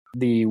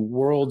the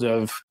world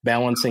of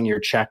balancing your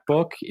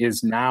checkbook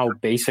is now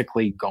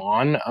basically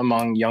gone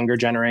among younger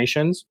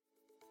generations.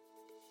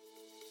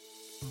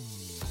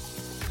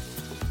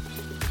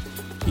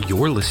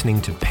 You're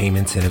listening to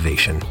Payments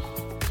Innovation,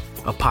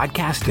 a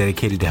podcast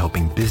dedicated to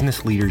helping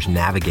business leaders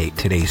navigate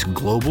today's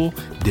global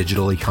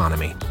digital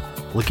economy.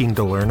 Looking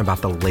to learn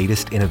about the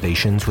latest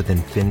innovations within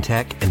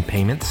fintech and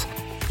payments?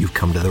 You've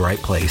come to the right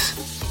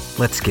place.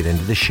 Let's get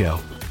into the show.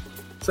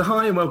 So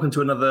hi, and welcome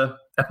to another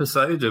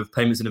episode of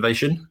Payments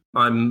Innovation.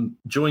 I'm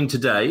joined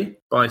today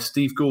by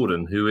Steve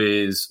Gordon, who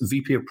is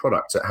VP of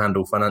Product at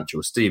Handle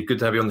Financial. Steve, good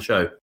to have you on the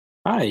show.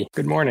 Hi,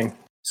 good morning.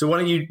 So why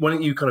don't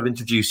you kind of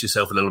introduce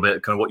yourself a little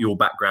bit, kind of what your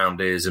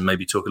background is, and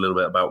maybe talk a little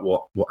bit about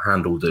what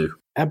Handle do?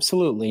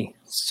 Absolutely.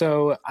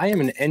 So I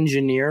am an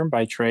engineer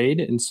by trade.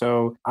 And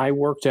so I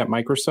worked at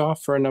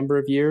Microsoft for a number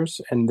of years.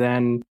 And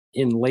then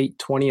in late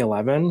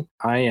 2011,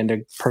 I and a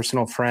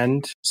personal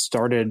friend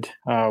started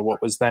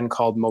what was then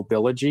called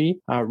Mobilogy,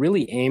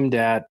 really aimed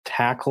at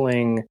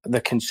tackling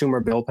the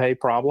consumer bill pay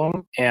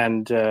problem.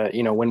 And,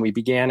 when we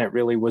began, it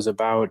really was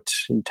about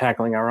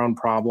tackling our own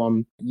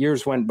problem.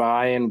 Years went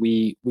by and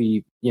we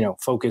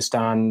focused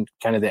on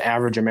kind of the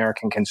average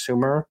American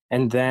consumer.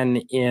 And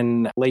then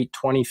in late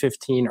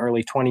 2015,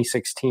 early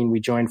 2016, we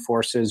joined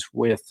forces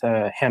with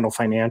Handle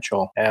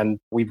Financial, and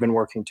we've been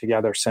working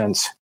together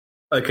since.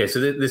 Okay, so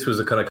this was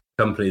a kind of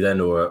company then,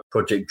 or a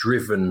project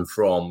driven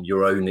from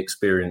your own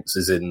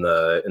experiences in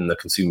the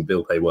consumer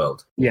bill pay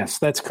world? Yes,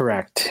 that's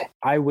correct.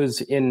 I was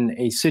in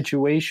a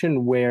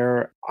situation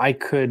where I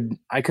could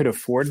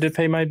afford to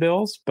pay my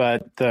bills,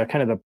 but the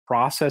kind of the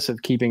process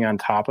of keeping on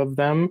top of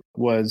them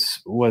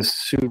was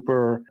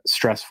super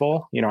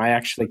stressful. I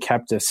actually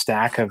kept a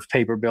stack of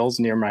paper bills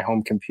near my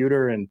home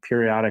computer and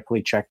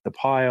periodically checked the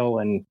pile.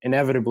 And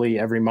inevitably,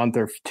 every month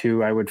or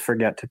two, I would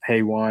forget to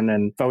pay one.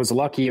 And if I was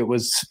lucky, it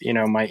was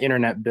my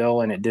internet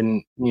bill, and it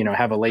didn't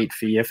have a late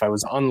fee. If I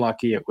was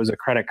unlucky, it was a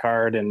credit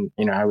card, and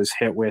I was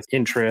hit with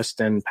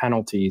interest and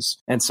penalties.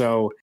 And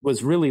so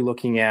was really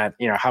looking at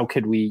how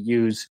could we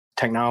use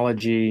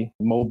technology,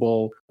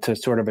 mobile, to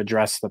sort of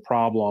address the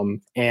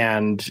problem.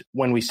 And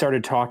when we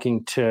started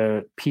talking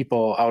to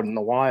people out in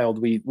the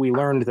wild, we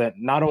learned that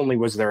not only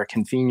was there a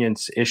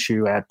convenience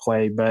issue at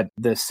play, but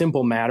the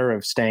simple matter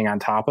of staying on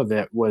top of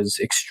it was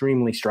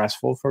extremely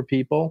stressful for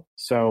people.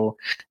 So,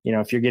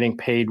 if you're getting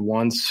paid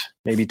once,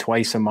 maybe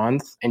twice a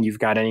month, and you've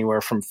got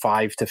anywhere from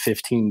 5 to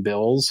 15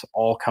 bills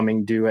all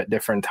coming due at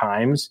different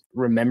times,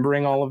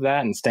 remembering all of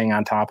that and staying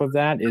on top of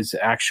that is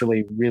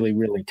actually really,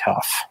 really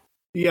tough.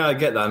 Yeah, I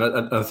get that.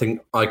 And I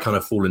think I kind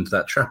of fall into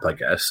that trap, I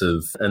guess,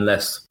 of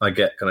unless I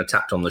get kind of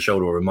tapped on the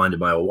shoulder or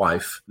reminded by my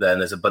wife, then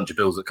there's a bunch of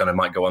bills that kind of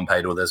might go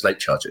unpaid or there's late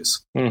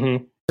charges.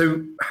 Mm-hmm.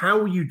 So how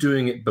were you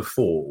doing it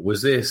before?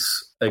 Was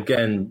this,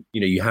 again,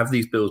 you have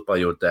these bills by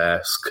your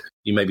desk,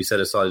 you maybe set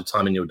aside a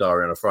time in your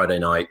diary on a Friday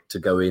night to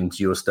go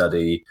into your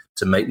study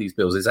to make these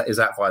bills. Is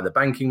that via the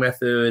banking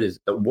method?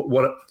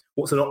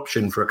 What's an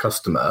option for a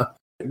customer?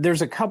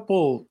 There's a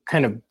couple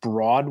kind of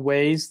broad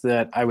ways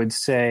that I would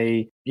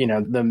say,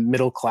 the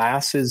middle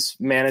class is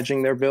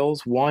managing their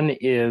bills. One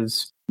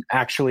is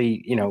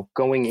actually,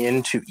 going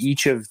into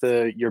each of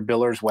your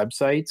biller's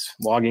websites,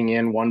 logging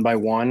in one by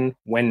one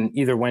when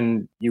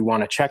you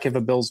want to check if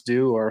a bill's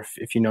due or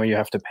if you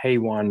have to pay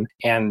one,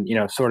 and,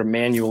 sort of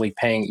manually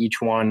paying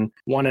each one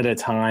at a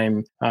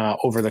time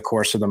over the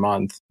course of the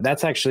month.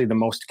 That's actually the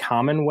most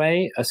common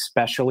way,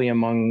 especially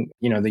among,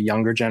 the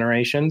younger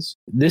generations.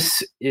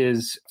 This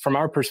is, from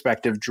our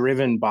perspective,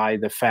 driven by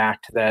the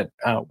fact that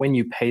when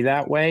you pay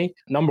that way,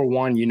 number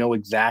one, you know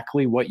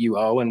exactly what you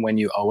owe and when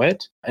you owe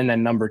it. And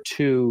then number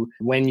two,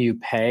 when you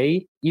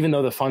pay, even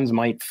though the funds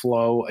might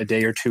flow a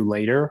day or two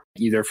later,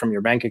 either from your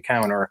bank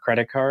account or a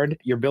credit card,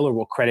 your biller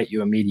will credit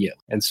you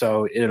immediately. And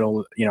so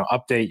it'll,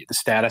 update the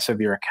status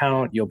of your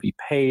account. You'll be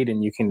paid,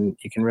 and you can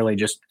really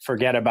just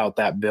forget about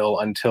that bill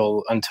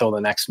until the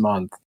next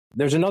month.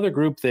 There's another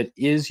group that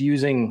is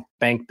using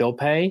bank bill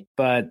pay,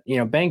 but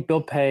bank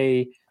bill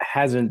pay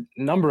has a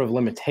number of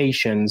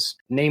limitations.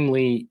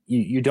 Namely,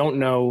 you don't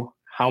know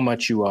how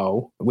much you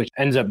owe, which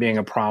ends up being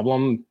a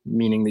problem,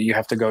 meaning that you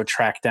have to go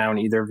track down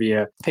either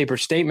via paper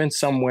statement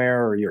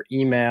somewhere or your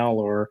email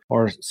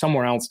or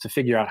somewhere else to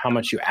figure out how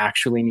much you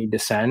actually need to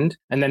send.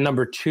 And then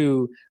number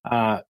two,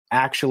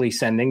 actually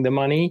sending the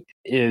money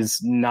is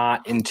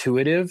not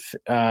intuitive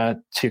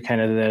to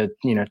kind of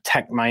the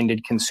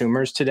tech-minded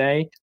consumers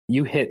today.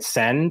 You hit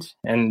send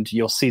and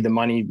you'll see the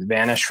money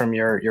vanish from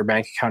your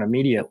bank account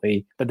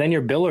immediately. But then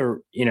your biller,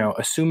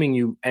 assuming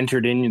you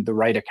entered in the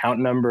right account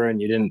number and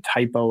you didn't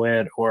typo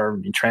it or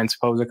you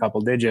transpose a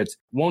couple digits,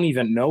 won't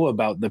even know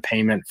about the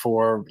payment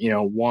for,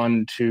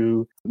 1,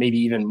 2, maybe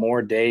even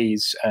more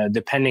days,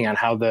 depending on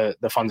how the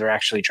funds are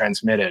actually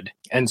transmitted.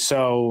 And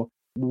so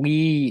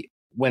we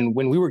when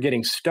we were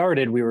getting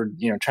started, we were,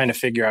 trying to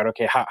figure out,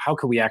 okay, how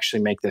could we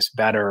actually make this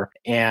better?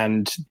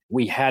 And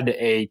we had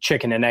a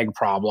chicken and egg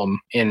problem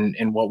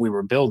in what we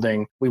were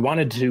building. We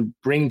wanted to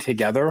bring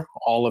together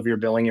all of your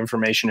billing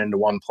information into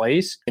one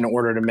place in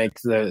order to make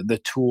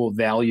the tool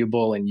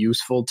valuable and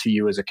useful to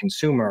you as a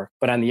consumer.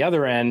 But on the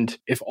other end,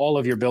 if all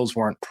of your bills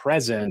weren't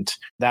present,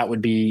 that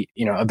would be,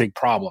 a big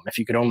problem. If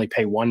you could only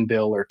pay one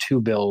bill or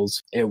two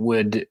bills, it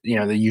would,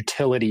 the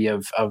utility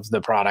of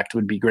the product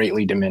would be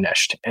greatly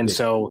diminished. And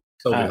so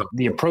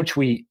the approach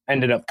we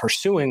ended up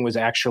pursuing was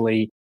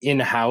actually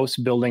in-house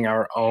building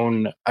our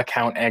own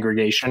account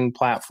aggregation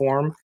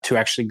platform to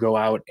actually go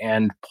out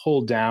and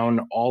pull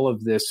down all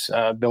of this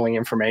billing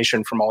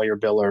information from all your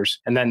billers,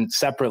 and then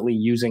separately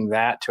using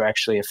that to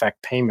actually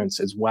affect payments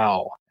as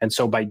well. And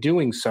so by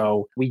doing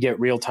so, we get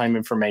real-time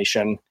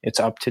information. It's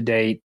up to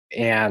date.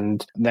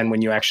 And then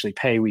when you actually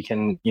pay, we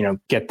can,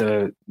 get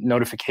the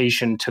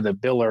notification to the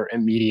biller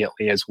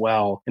immediately as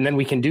well. And then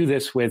we can do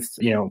this with,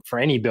 for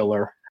any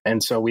biller.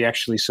 And so we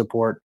actually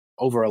support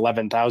over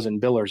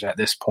 11,000 billers at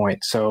this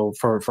point. So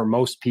for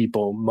most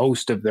people,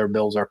 most of their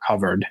bills are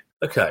covered.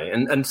 Okay.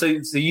 And so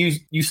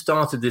you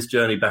started this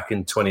journey back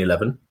in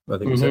 2011, I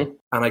think you said.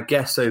 And I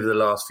guess over the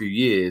last few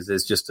years,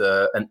 there's just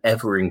an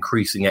ever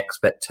increasing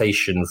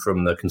expectation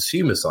from the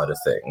consumer side of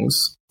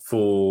things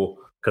for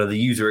kind of the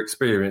user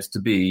experience to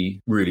be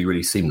really,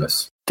 really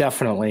seamless.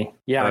 Definitely.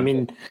 Yeah.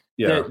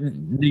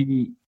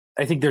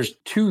 I think there's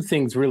two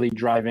things really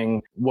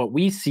driving what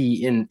we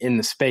see in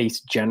the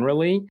space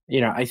generally.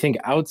 I think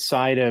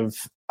outside of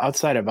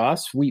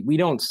us, we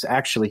don't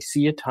actually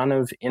see a ton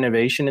of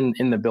innovation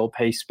in the bill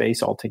pay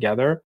space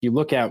altogether. You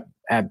look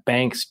at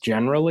banks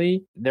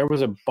generally, there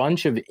was a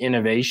bunch of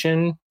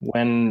innovation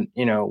when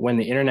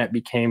the internet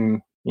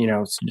became,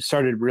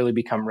 started to really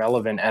become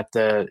relevant at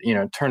the,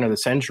 turn of the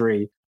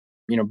century,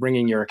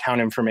 bringing your account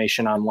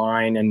information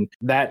online, and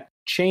that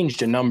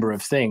changed a number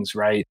of things,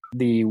 right?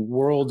 The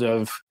world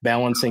of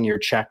balancing your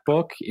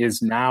checkbook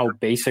is now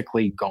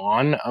basically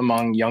gone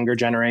among younger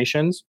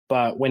generations.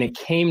 But when it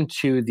came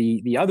to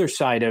the other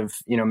side of,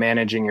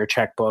 managing your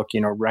checkbook,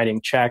 writing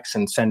checks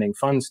and sending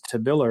funds to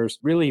billers,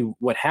 really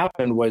what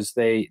happened was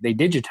they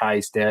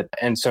digitized it.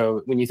 And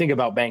so when you think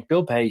about bank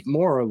bill pay,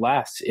 more or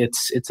less,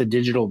 it's a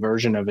digital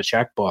version of a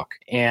checkbook.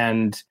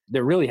 And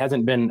there really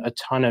hasn't been a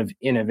ton of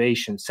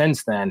innovation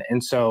since then.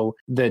 And so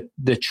the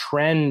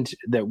trend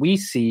that we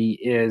see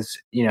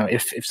is,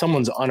 if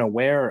someone's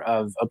unaware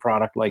of a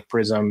product like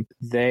Prism,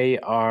 they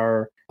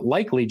are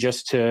likely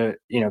just to,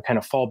 kind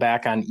of fall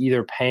back on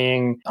either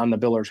paying on the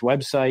biller's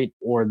website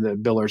or the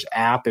biller's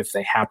app if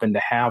they happen to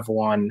have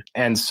one.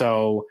 And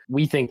so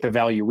we think the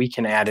value we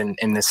can add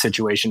in this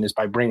situation is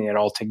by bringing it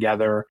all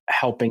together,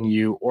 helping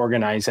you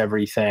organize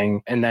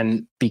everything. And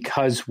then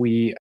because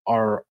we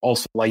are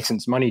also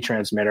licensed money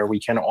transmitter, we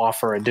can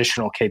offer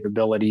additional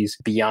capabilities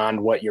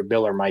beyond what your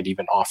biller might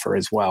even offer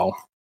as well.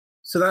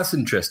 So that's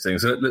interesting.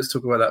 So let's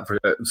talk about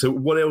that. So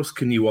what else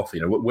can you offer?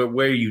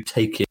 Where are you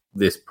taking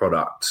this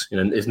product?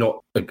 It's not.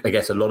 I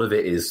guess a lot of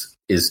it is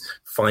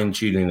fine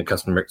tuning the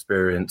customer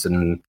experience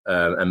and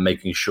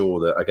making sure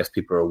that I guess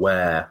people are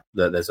aware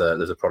that there's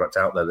a product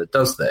out there that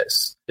does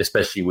this,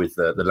 especially with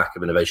the lack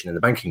of innovation in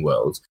the banking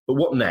world. But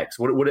what next?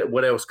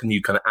 What else can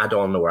you kind of add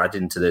on or add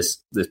into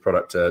this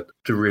product to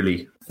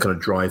really kind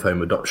of drive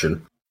home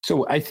adoption?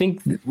 So I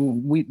think the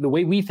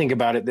way we think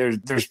about it,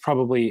 there's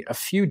probably a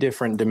few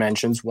different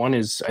dimensions. One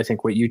is, I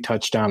think, what you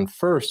touched on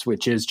first,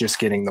 which is just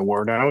getting the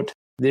word out.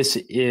 This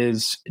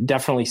is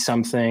definitely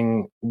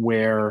something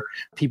where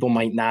people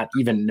might not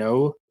even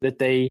know that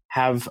they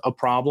have a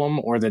problem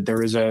or that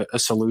there is a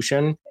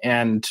solution.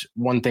 And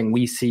one thing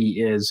we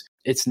see is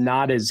it's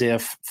not as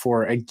if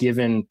for a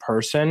given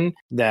person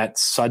that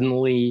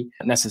suddenly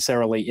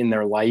necessarily in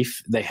their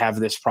life, they have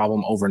this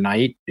problem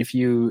overnight. If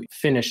you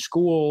finish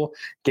school,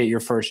 get your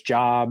first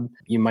job,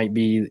 you might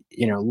be,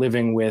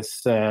 living with,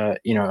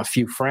 a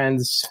few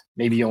friends,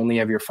 maybe you only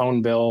have your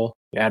phone bill,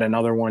 you add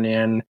another one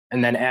in.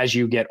 And then as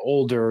you get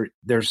older,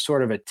 there's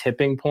sort of a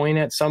tipping point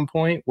at some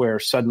point where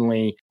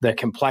suddenly the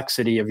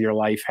complexity of your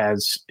life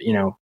has,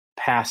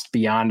 passed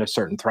beyond a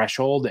certain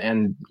threshold,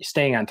 and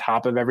staying on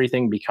top of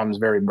everything becomes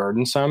very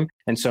burdensome.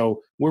 And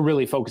so we're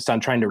really focused on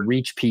trying to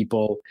reach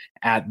people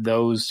at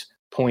those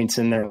points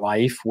in their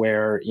life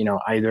where,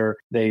 either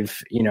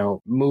they've,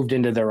 moved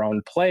into their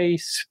own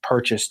place,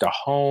 purchased a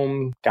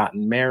home,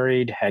 gotten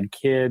married, had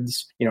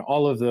kids,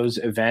 all of those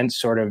events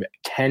sort of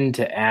tend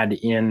to add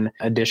in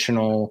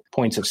additional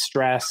points of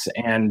stress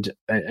and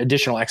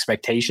additional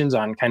expectations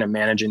on kind of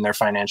managing their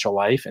financial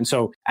life. And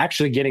so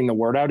actually getting the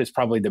word out is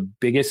probably the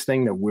biggest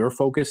thing that we're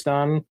focused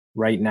on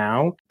right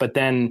now. But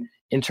then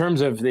in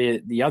terms of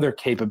the other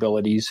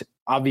capabilities,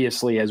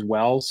 obviously as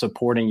well,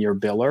 supporting your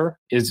biller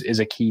is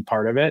a key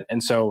part of it.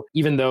 And so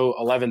even though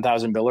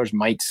 11,000 billers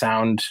might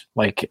sound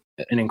like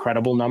an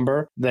incredible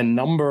number, the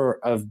number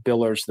of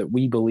billers that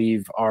we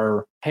believe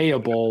are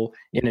payable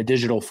in a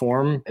digital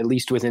form, at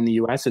least within the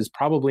US, is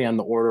probably on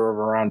the order of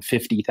around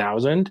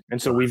 50,000.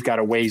 And so we've got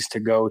a ways to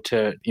go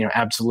to,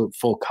 absolute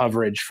full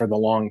coverage for the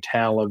long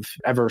tail of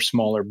ever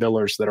smaller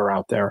billers that are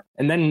out there.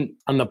 And then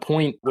on the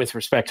point with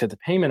respect to the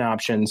payment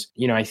options,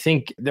 I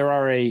think there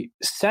are a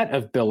set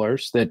of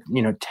billers that,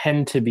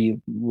 tend to be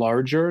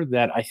larger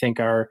that I think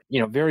are,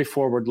 very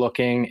forward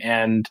looking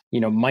and,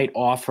 might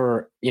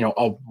offer,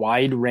 a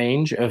wide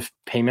range of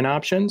payment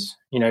options.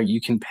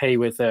 You can pay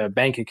with a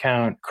bank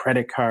account,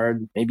 credit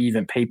card, maybe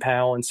even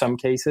PayPal in some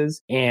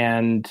cases.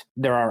 And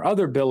there are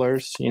other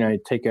billers,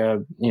 take a,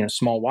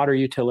 small water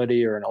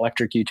utility or an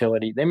electric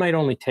utility. They might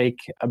only take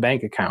a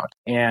bank account.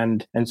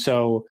 And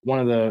so one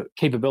of the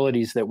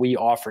capabilities that we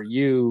offer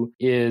you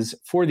is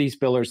for these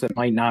billers that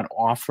might not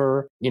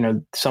offer,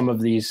 some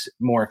of these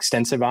more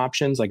extensive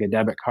options like a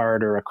debit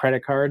card or a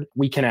credit card,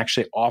 we can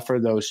actually offer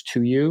those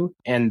to you.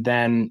 And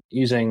then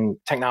using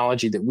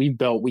technology that we've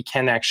built, we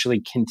can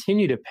actually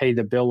continue to pay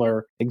the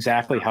biller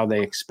exactly how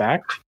they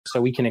expect. So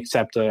we can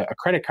accept a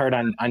credit card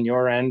on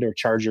your end or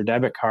charge your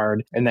debit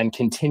card and then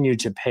continue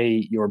to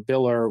pay your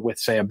biller with,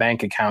 say, a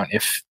bank account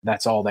if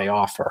that's all they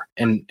offer.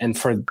 And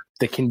for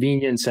the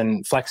convenience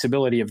and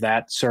flexibility of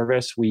that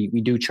service, we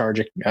do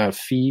charge a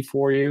fee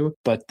for you,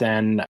 but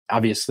then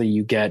obviously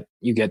you get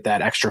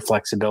that extra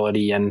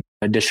flexibility and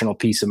additional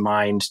peace of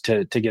mind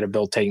to get a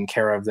bill taken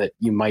care of that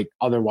you might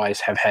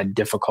otherwise have had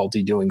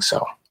difficulty doing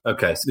so.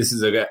 Okay, so this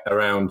is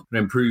around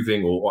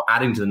improving or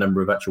adding to the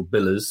number of actual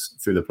billers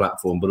through the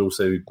platform, but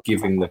also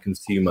giving the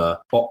consumer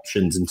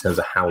options in terms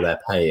of how they're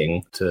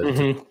paying to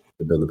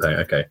the bill pay.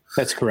 Okay,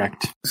 that's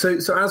correct. So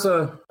as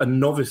a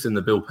novice in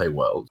the bill pay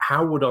world,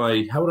 how would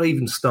I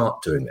even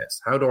start doing this?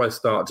 How do I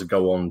start to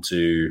go on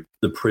to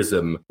the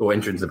Prism or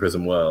enter into the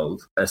Prism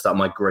world and start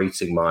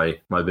migrating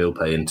my bill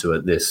pay into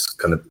this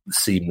kind of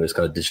seamless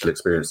kind of digital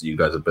experience that you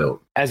guys have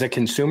built? As a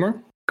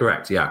consumer?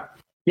 Correct, yeah.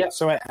 Yeah.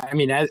 So,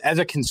 as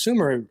a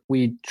consumer,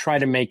 we try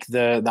to make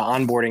the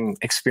onboarding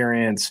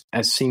experience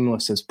as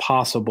seamless as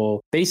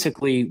possible.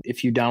 Basically,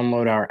 if you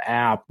download our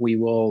app, we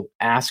will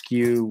ask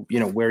you,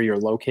 where you're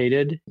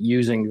located.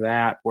 Using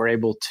that, we're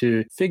able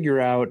to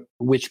figure out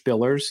which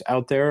billers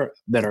out there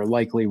that are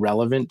likely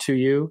relevant to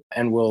you.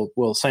 And we'll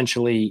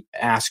essentially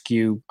ask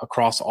you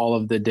across all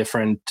of the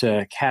different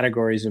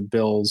categories of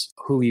bills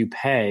who you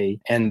pay.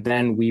 And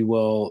then we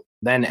will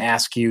then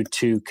ask you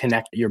to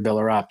connect your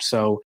biller up.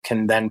 So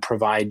can then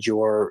provide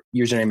your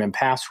username and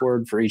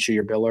password for each of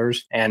your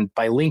billers. And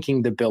by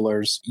linking the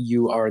billers,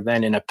 you are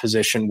then in a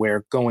position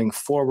where going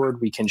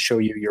forward, we can show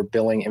you your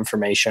billing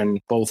information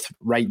both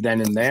right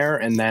then and there.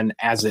 And then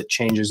as it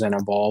changes and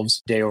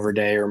evolves day over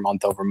day or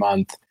month over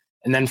month.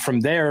 And then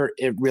from there,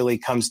 it really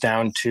comes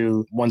down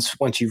to once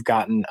you've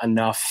gotten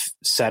enough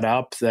set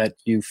up that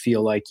you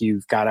feel like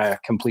you've got a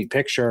complete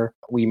picture,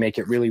 we make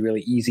it really,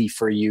 really easy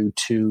for you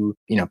to,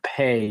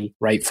 pay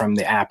right from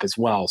the app as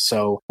well.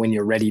 So when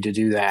you're ready to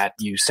do that,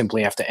 you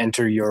simply have to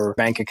enter your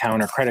bank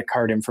account or credit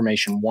card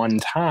information one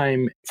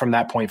time. From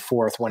that point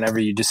forth, whenever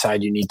you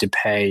decide you need to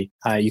pay,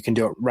 you can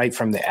do it right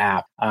from the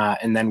app.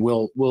 And then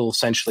we'll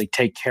essentially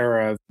take care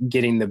of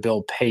getting the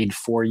bill paid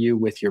for you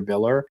with your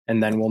biller.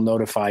 And then we'll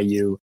notify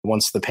you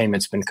once the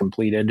payment's been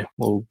completed.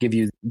 We'll give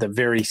you the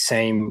very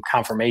same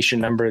confirmation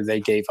number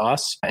they gave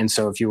us. And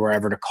so if you were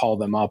ever to call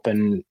them up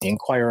and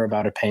inquire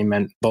about a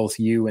payment, both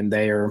you and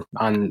they are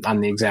on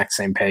the exact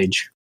same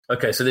page.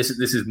 Okay, so this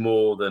is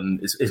more than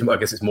I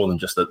guess it's more than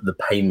just the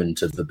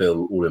payment of the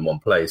bill all in one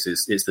place.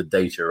 It's the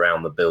data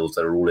around the bills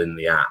that are all in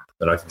the app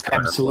that I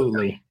can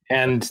absolutely.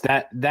 And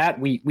that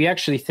we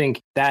actually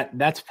think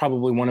that's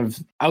probably one of,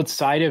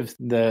 outside of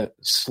the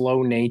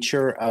slow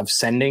nature of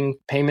sending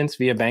payments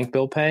via bank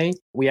bill pay,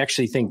 we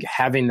actually think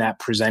having that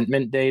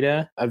presentment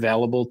data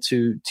available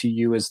to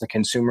you as the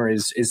consumer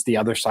is the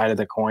other side of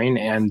the coin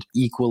and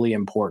equally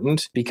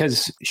important.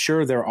 Because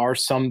sure, there are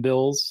some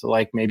bills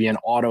like maybe an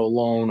auto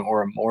loan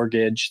or a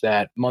mortgage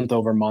that month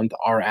over month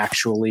are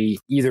actually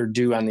either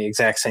due on the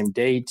exact same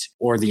date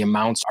or the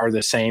amounts are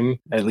the same,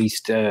 at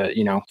least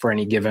for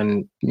any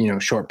given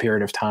short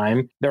period of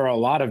time. There are a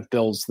lot of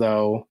bills,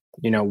 though,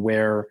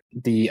 where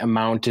the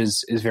amount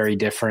is very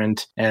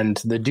different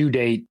and the due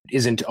date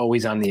isn't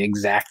always on the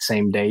exact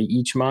same day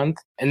each month.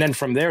 And then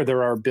from there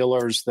are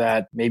billers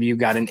that maybe you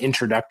got an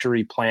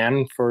introductory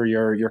plan for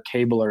your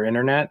cable or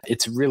internet.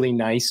 It's really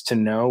nice to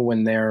know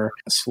when they're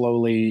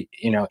slowly,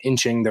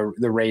 inching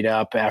the rate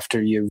up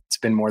after it's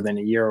been more than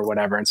a year or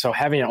whatever. And so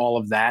having all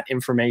of that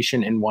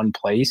information in one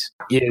place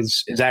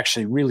is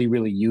actually really,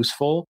 really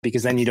useful,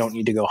 because then you don't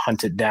need to go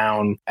hunt it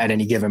down at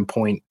any given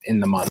point in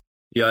the month.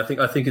 Yeah, I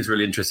think it's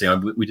really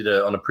interesting. We did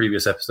on a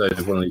previous episode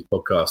of one of these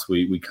podcasts,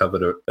 we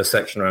covered a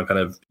section around kind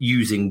of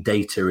using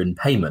data in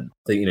payment.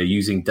 I think,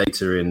 using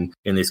data in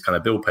this kind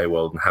of bill pay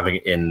world and having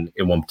it in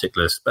one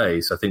particular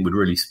space, I think would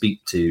really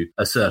speak to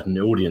a certain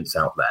audience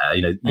out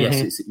there.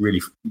 Yes, it's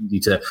really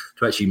need to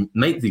actually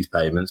make these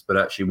payments, but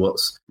actually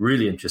what's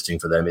really interesting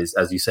for them is,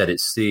 as you said,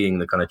 it's seeing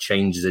the kind of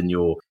changes in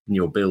your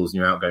bills and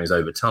your outgoings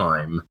over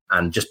time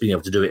and just being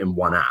able to do it in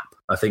one app.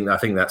 I think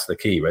that's the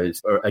key, right?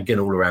 It's, again,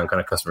 all around kind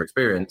of customer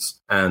experience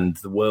and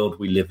the world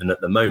we live in at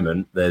the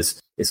moment.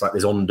 It's like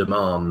this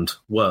on-demand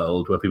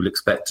world where people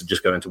expect to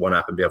just go into one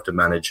app and be able to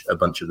manage a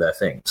bunch of their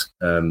things.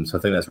 So I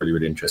think that's really,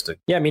 really interesting.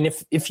 Yeah, I mean,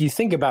 if you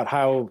think about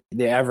how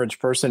the average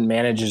person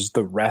manages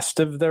the rest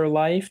of their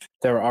life,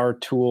 there are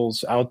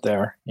tools out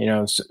there.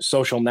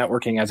 Social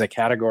networking as a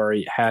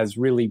category has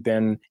really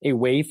been a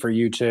way for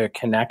you to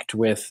connect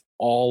with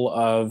all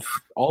of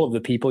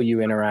the people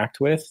you interact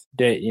with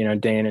day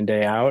in and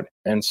day out.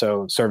 And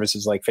so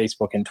services like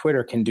Facebook and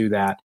Twitter can do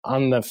that.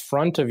 On the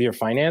front of your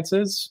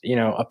finances,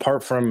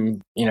 apart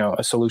from,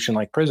 a solution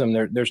like Prism,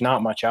 there's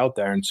not much out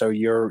there. And so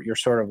you're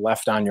sort of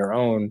left on your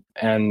own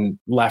and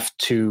left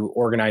to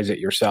organize it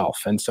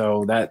yourself. And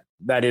so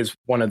that is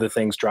one of the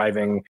things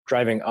driving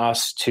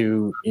us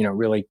to,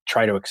 really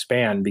try to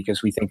expand,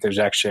 because we think there's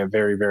actually a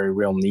very, very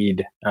real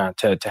need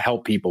to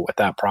help people with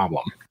that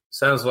problem.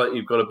 Sounds like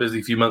you've got a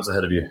busy few months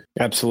ahead of you.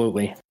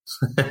 Absolutely.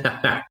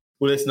 Well,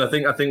 listen, I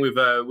think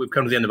we've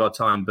come to the end of our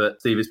time, but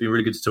Steve, it's been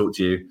really good to talk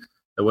to you.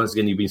 Once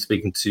again, you've been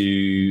speaking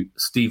to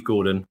Steve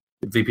Gordon,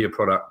 VP of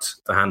Product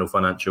for Handle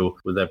Financial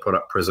with their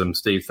product Prism.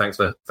 Steve, thanks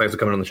for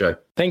coming on the show.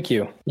 Thank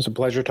you. It was a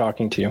pleasure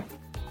talking to you.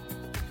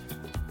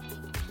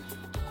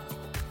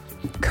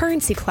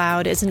 Currency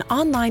Cloud is an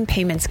online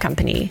payments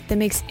company that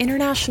makes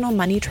international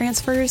money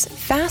transfers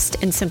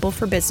fast and simple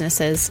for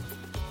businesses.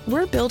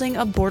 We're building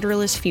a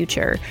borderless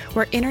future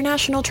where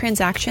international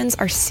transactions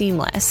are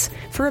seamless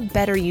for a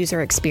better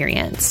user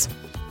experience.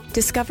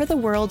 Discover the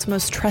world's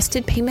most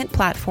trusted payment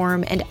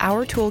platform and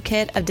our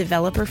toolkit of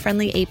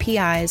developer-friendly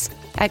APIs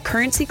at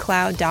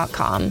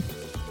currencycloud.com.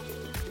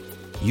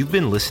 You've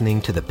been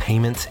listening to the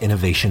Payments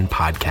Innovation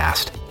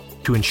Podcast.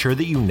 To ensure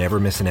that you never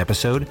miss an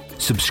episode,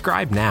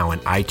 subscribe now in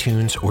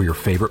iTunes or your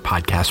favorite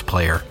podcast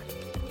player.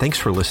 Thanks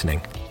for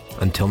listening.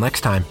 Until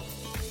next time.